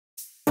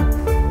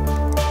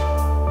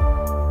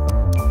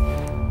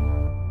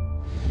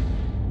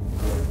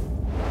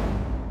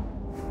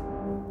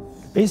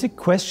Basic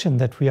question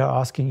that we are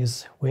asking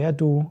is, where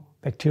do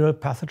bacterial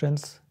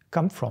pathogens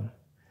come from?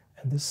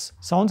 And this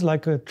sounds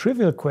like a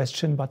trivial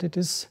question, but it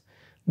is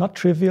not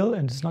trivial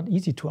and it's not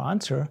easy to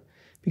answer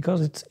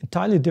because it's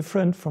entirely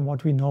different from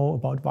what we know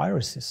about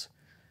viruses.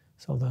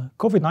 So the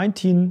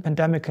COVID-19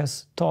 pandemic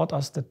has taught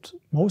us that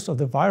most of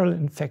the viral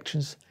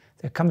infections,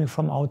 they're coming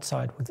from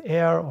outside with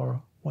air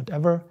or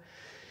whatever.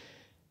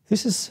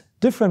 This is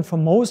different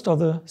from most of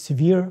the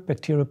severe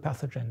bacterial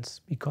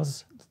pathogens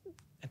because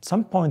at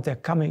some point they're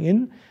coming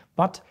in,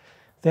 but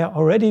they're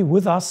already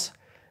with us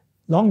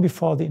long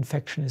before the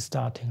infection is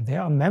starting. They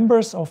are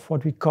members of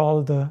what we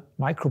call the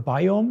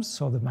microbiomes,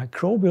 so the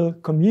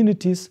microbial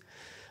communities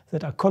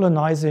that are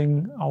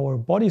colonizing our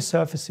body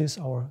surfaces,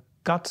 our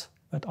gut,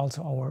 but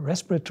also our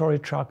respiratory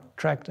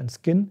tract and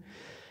skin.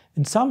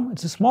 In some,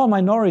 it's a small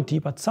minority,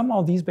 but some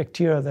of these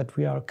bacteria that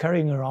we are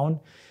carrying around,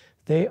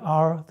 they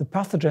are the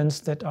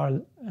pathogens that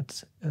are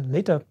at a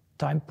later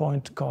time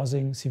point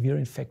causing severe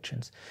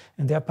infections.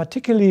 And they are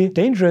particularly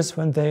dangerous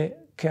when they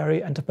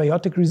carry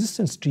antibiotic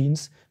resistance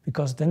genes,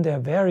 because then they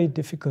are very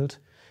difficult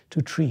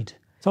to treat.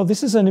 So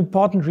this is an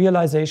important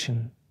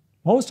realization.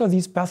 Most of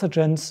these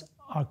pathogens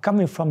are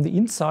coming from the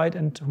inside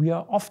and we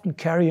are often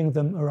carrying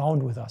them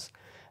around with us.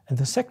 And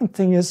the second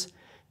thing is,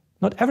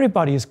 not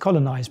everybody is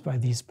colonized by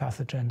these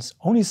pathogens,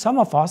 only some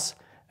of us.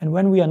 And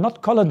when we are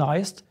not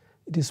colonized,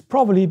 it is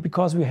probably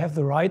because we have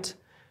the right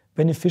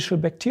beneficial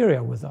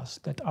bacteria with us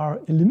that are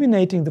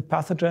eliminating the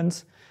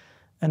pathogens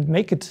and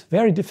make it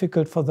very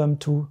difficult for them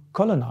to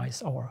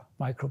colonize our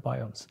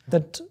microbiomes.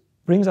 That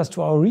brings us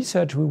to our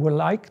research. We would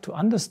like to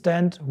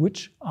understand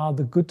which are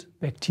the good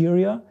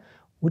bacteria,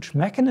 which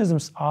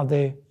mechanisms are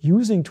they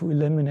using to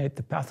eliminate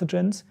the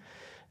pathogens.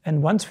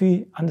 And once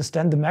we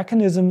understand the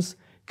mechanisms,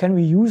 can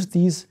we use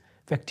these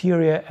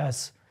bacteria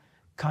as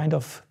kind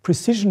of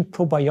precision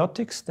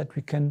probiotics that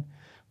we can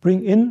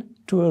bring in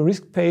to a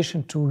risk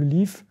patient to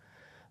relieve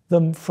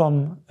them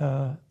from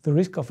the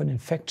risk of an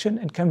infection?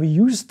 And can we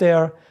use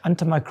their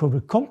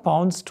antimicrobial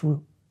compounds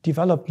to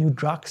develop new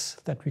drugs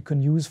that we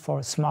can use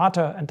for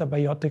smarter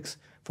antibiotics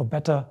for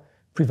better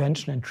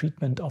prevention and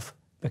treatment of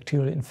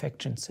bacterial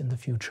infections in the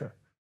future?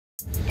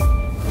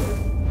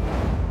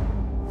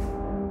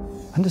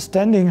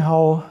 Understanding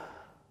how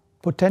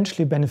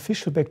potentially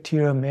beneficial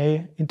bacteria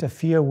may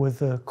interfere with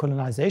the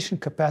colonization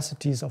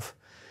capacities of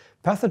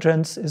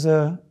pathogens is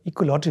an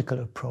ecological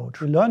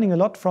approach. We're learning a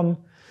lot from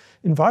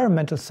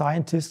environmental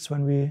scientists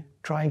when we're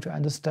trying to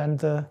understand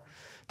the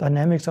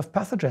dynamics of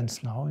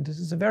pathogens now. And this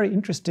is a very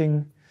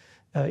interesting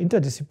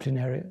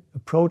interdisciplinary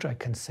approach, I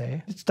can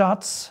say. It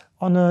starts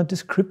on a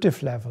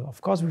descriptive level.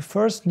 Of course, we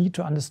first need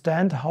to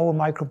understand how a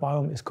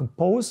microbiome is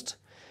composed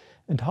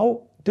and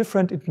how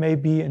different it may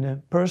be in a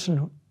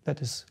person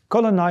that is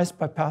colonized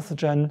by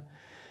pathogen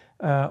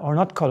or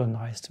not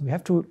colonized. We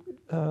have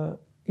to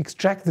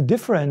extract the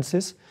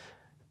differences,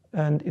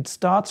 and it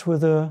starts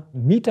with a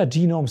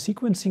metagenome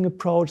sequencing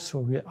approach. So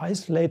we're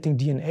isolating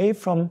DNA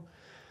from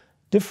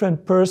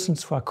different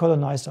persons who are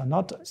colonized or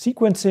not,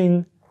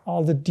 sequencing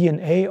all the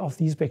DNA of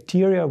these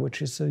bacteria,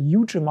 which is a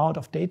huge amount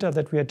of data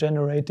that we are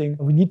generating.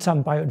 We need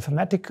some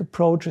bioinformatic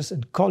approaches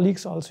and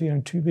colleagues also here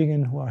in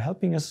Tübingen who are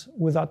helping us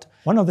with that.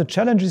 One of the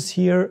challenges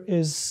here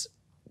is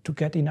to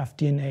get enough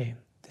DNA.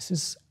 This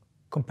is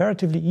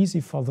comparatively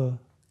easy for the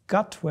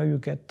gut, where you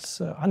get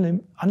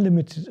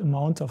unlimited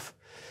amount of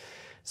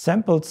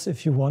samples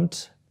if you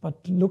want, but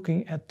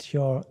looking at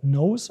your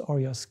nose or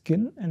your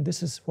skin, and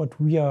this is what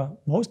we are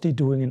mostly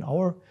doing in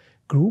our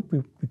group,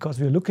 because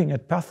we're looking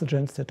at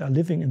pathogens that are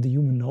living in the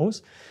human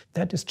nose.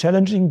 That is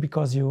challenging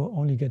because you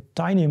only get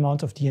tiny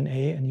amounts of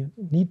DNA and you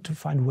need to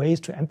find ways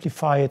to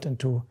amplify it and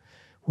to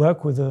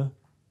work with the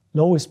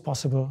lowest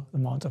possible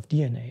amount of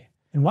DNA.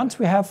 And once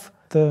we have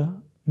the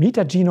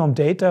metagenome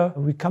data,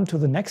 we come to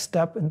the next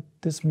step, and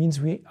this means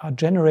we are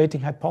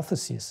generating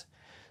hypotheses.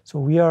 So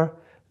we are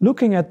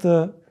looking at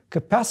the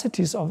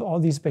capacities of all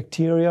these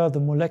bacteria, the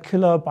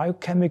molecular,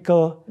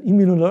 biochemical,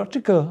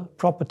 immunological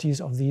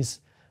properties of these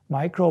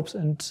microbes,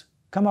 and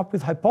come up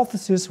with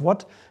hypotheses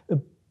what a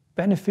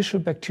beneficial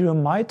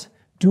bacterium might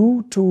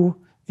do to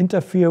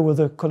interfere with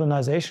the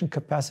colonization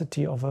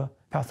capacity of a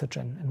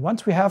pathogen. And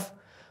once we have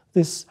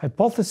this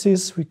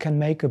hypothesis, we can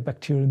make a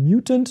bacterial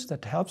mutant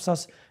that helps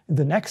us in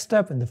the next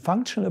step, in the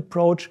functional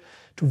approach,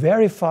 to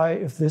verify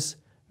if this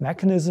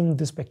mechanism,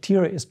 this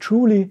bacteria, is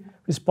truly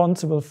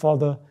responsible for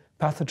the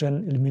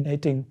pathogen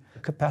eliminating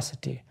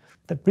capacity.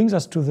 That brings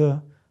us to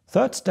the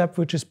third step,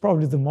 which is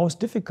probably the most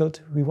difficult.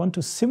 We want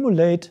to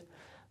simulate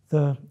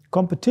the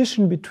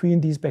competition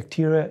between these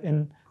bacteria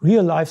in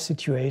real-life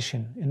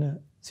situation, in a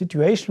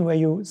situation where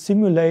you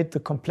simulate the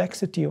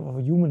complexity of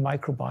a human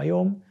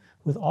microbiome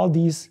with all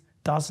these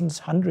dozens,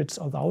 hundreds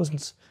or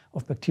thousands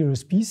of bacterial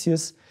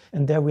species.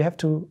 And there we have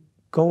to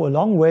go a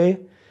long way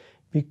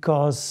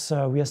because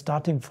we are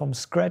starting from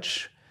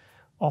scratch,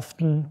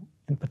 often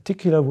in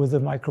particular with the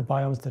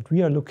microbiomes that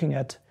we are looking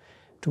at,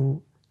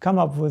 to come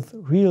up with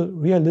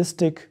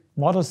realistic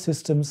model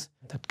systems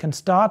that can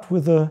start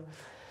with a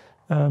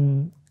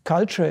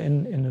culture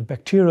in a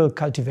bacterial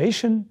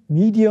cultivation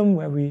medium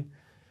where we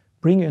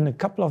bring in a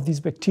couple of these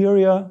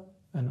bacteria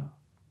and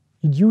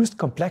reduced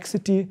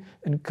complexity,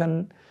 and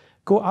can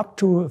go up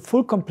to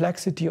full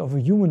complexity of a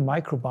human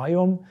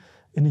microbiome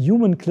in a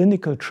human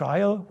clinical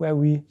trial where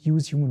we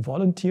use human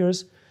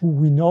volunteers who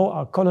we know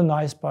are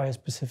colonized by a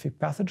specific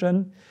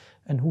pathogen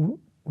and who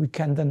we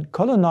can then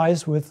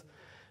colonize with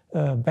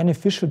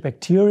beneficial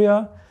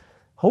bacteria,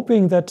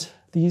 hoping that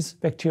these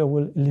bacteria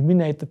will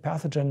eliminate the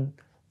pathogen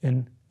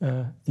in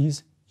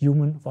these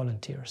human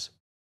volunteers.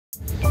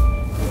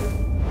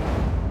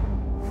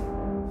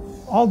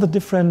 All the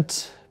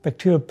different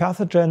bacterial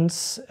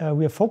pathogens,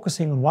 we are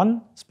focusing on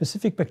one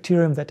specific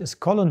bacterium that is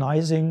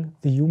colonizing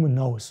the human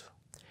nose.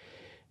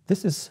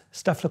 This is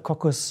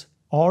Staphylococcus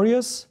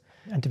aureus.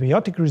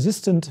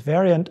 Antibiotic-resistant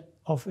variant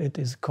of it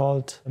is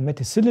called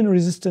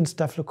methicillin-resistant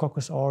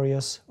Staphylococcus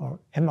aureus, or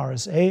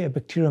MRSA, a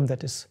bacterium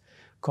that is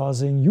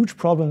causing huge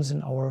problems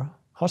in our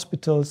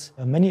hospitals,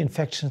 many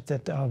infections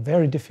that are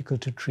very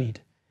difficult to treat.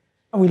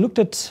 We looked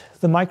at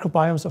the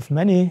microbiomes of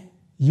many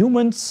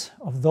humans,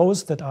 of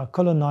those that are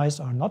colonized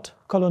or not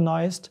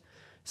colonized.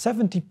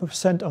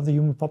 70% of the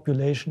human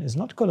population is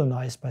not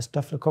colonized by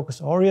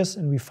Staphylococcus aureus,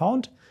 and we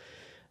found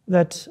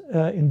that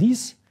in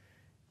these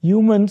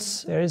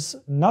humans there is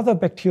another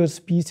bacterial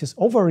species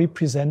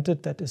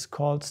overrepresented that is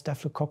called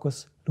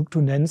Staphylococcus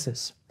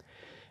lugdunensis.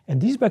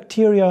 And these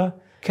bacteria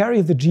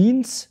carry the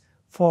genes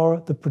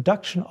for the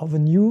production of a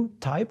new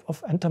type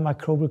of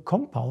antimicrobial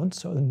compound,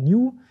 so a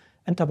new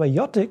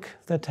antibiotic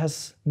that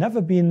has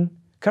never been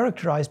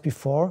characterized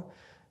before.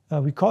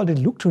 We called it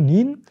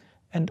lugdunin,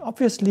 and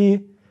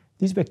obviously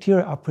these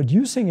bacteria are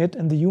producing it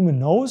in the human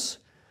nose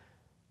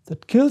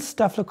that kills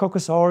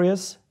Staphylococcus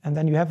aureus, and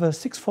then you have a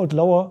six-fold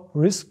lower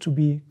risk to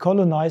be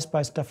colonized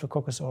by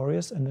Staphylococcus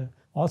aureus and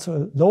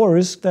also a lower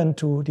risk than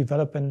to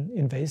develop an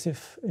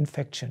invasive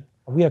infection.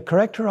 We are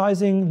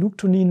characterizing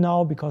lugdunin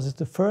now because it's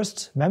the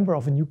first member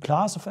of a new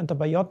class of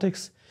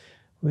antibiotics.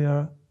 We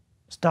are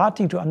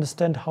starting to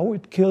understand how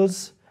it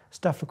kills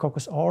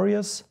Staphylococcus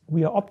aureus.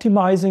 We are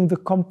optimizing the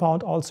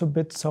compound also a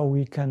bit so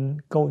we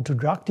can go into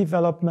drug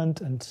development,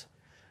 and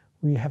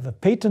we have a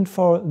patent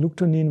for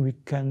lugdunin. We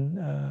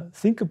can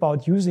think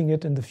about using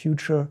it in the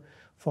future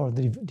for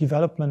the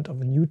development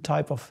of a new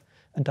type of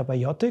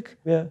antibiotic.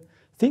 We're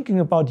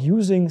thinking about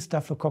using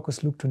Staphylococcus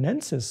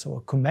lugdunensis, or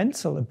a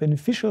commensal, a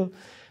beneficial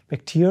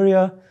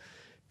bacteria,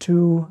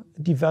 to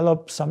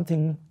develop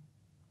something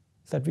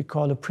that we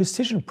call a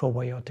precision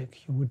probiotic.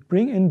 You would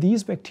bring in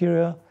these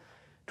bacteria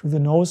to the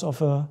nose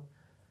of a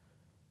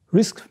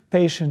risk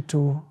patient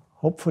to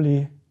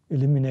hopefully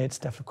eliminate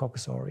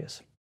Staphylococcus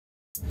aureus.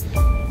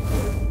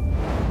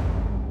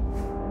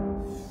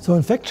 So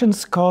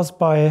infections caused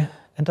by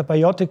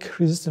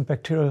antibiotic-resistant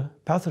bacterial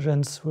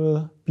pathogens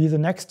will be the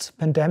next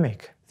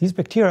pandemic. These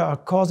bacteria are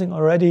causing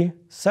already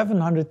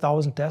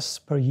 700,000 deaths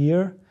per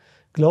year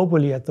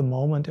globally at the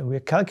moment, and we're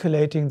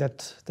calculating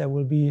that there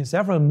will be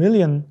several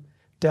million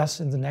deaths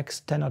in the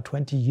next 10 or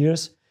 20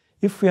 years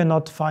if we are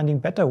not finding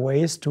better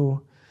ways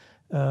to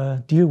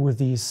deal with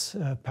these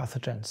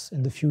pathogens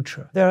in the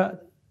future. There are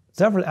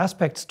several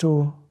aspects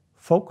to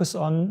focus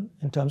on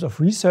in terms of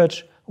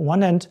research. On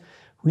one hand,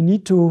 we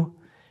need to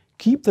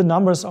keep the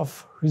numbers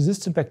of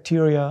resistant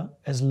bacteria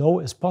as low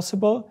as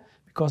possible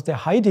because they're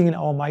hiding in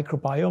our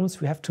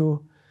microbiomes. We have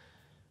to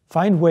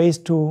find ways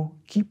to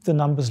keep the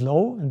numbers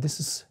low, and this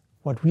is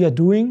what we are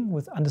doing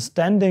with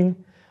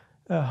understanding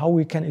how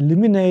we can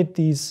eliminate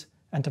these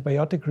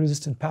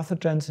antibiotic-resistant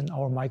pathogens in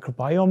our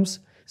microbiomes.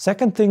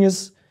 Second thing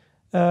is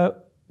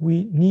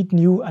we need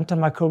new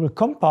antimicrobial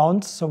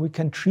compounds so we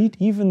can treat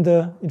even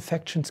the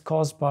infections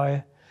caused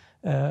by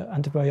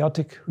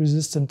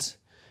antibiotic-resistant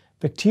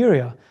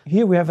bacteria.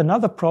 Here we have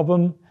another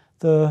problem.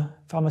 The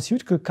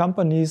pharmaceutical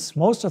companies,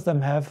 most of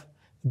them have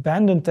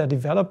abandoned their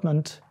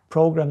development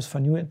programs for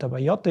new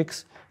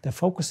antibiotics. They're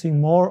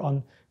focusing more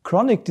on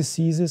chronic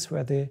diseases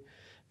where they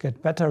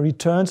get better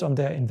returns on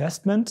their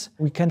investment.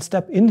 We can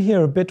step in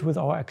here a bit with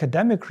our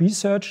academic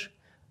research.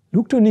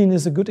 Lugdunin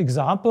is a good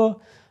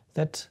example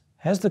that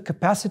has the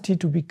capacity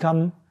to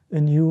become a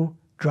new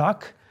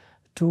drug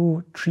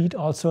to treat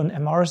also an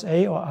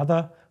MRSA or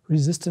other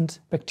resistant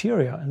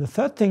bacteria. And the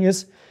third thing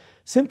is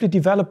simply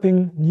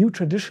developing new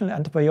traditional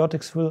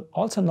antibiotics will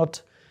also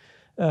not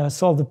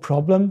solve the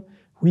problem.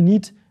 We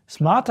need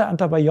smarter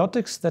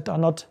antibiotics that are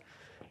not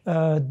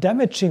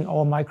damaging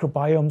our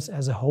microbiomes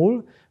as a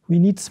whole. We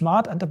need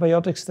smart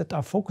antibiotics that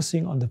are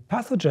focusing on the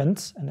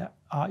pathogens and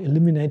are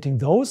eliminating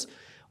those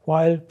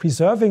while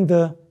preserving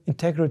the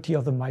integrity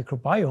of the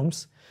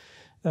microbiomes,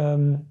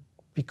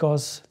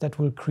 because that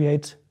will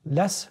create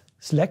less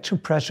selection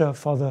pressure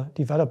for the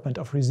development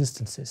of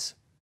resistances.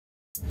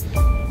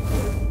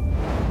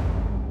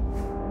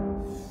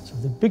 So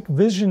the big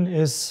vision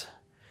is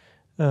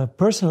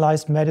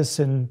personalized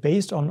medicine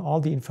based on all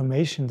the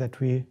information that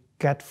we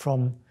get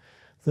from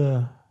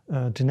the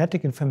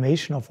genetic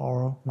information of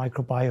our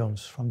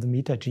microbiomes, from the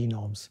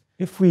metagenomes.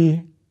 If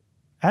we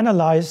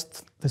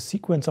analyzed the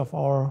sequence of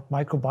our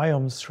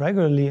microbiomes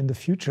regularly in the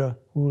future,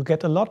 we will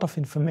get a lot of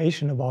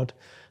information about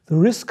the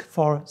risk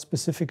for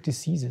specific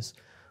diseases,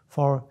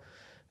 for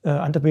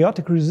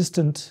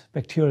antibiotic-resistant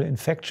bacterial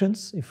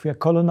infections, if we are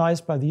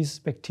colonized by these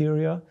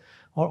bacteria,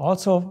 or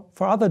also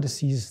for other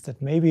diseases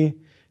that may be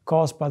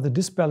caused by the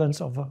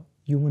disbalance of a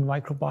human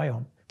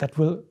microbiome. That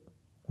will,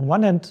 on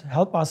one hand,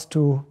 help us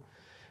to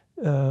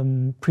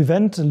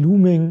prevent the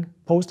looming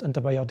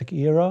post-antibiotic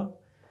era.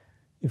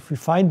 If we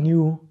find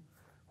new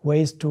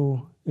ways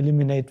to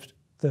eliminate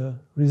the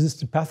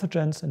resistant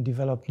pathogens and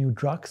develop new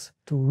drugs.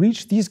 To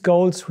reach these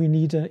goals, we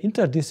need an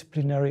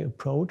interdisciplinary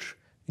approach.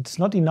 It's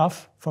not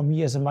enough for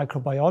me as a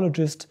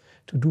microbiologist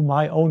to do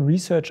my own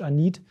research. I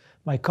need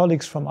my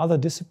colleagues from other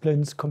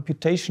disciplines,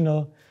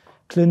 computational,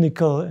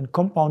 clinical, and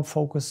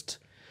compound-focused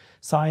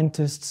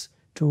scientists,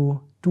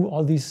 to do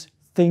all these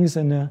things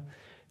in a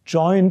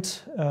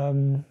joint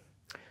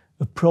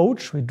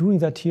approach. We're doing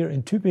that here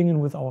in Tübingen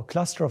with our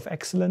cluster of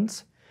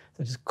excellence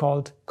that is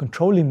called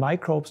Controlling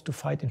Microbes to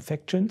Fight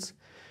Infections.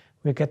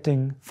 We're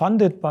getting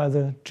funded by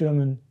the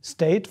German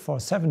state for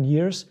 7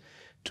 years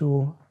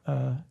to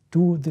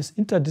do this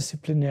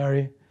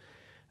interdisciplinary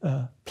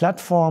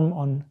platform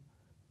on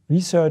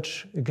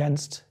research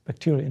against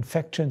bacterial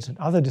infections and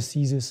other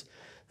diseases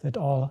that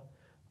all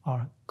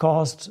are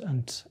caused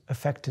and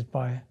affected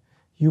by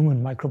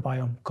human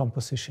microbiome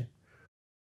composition.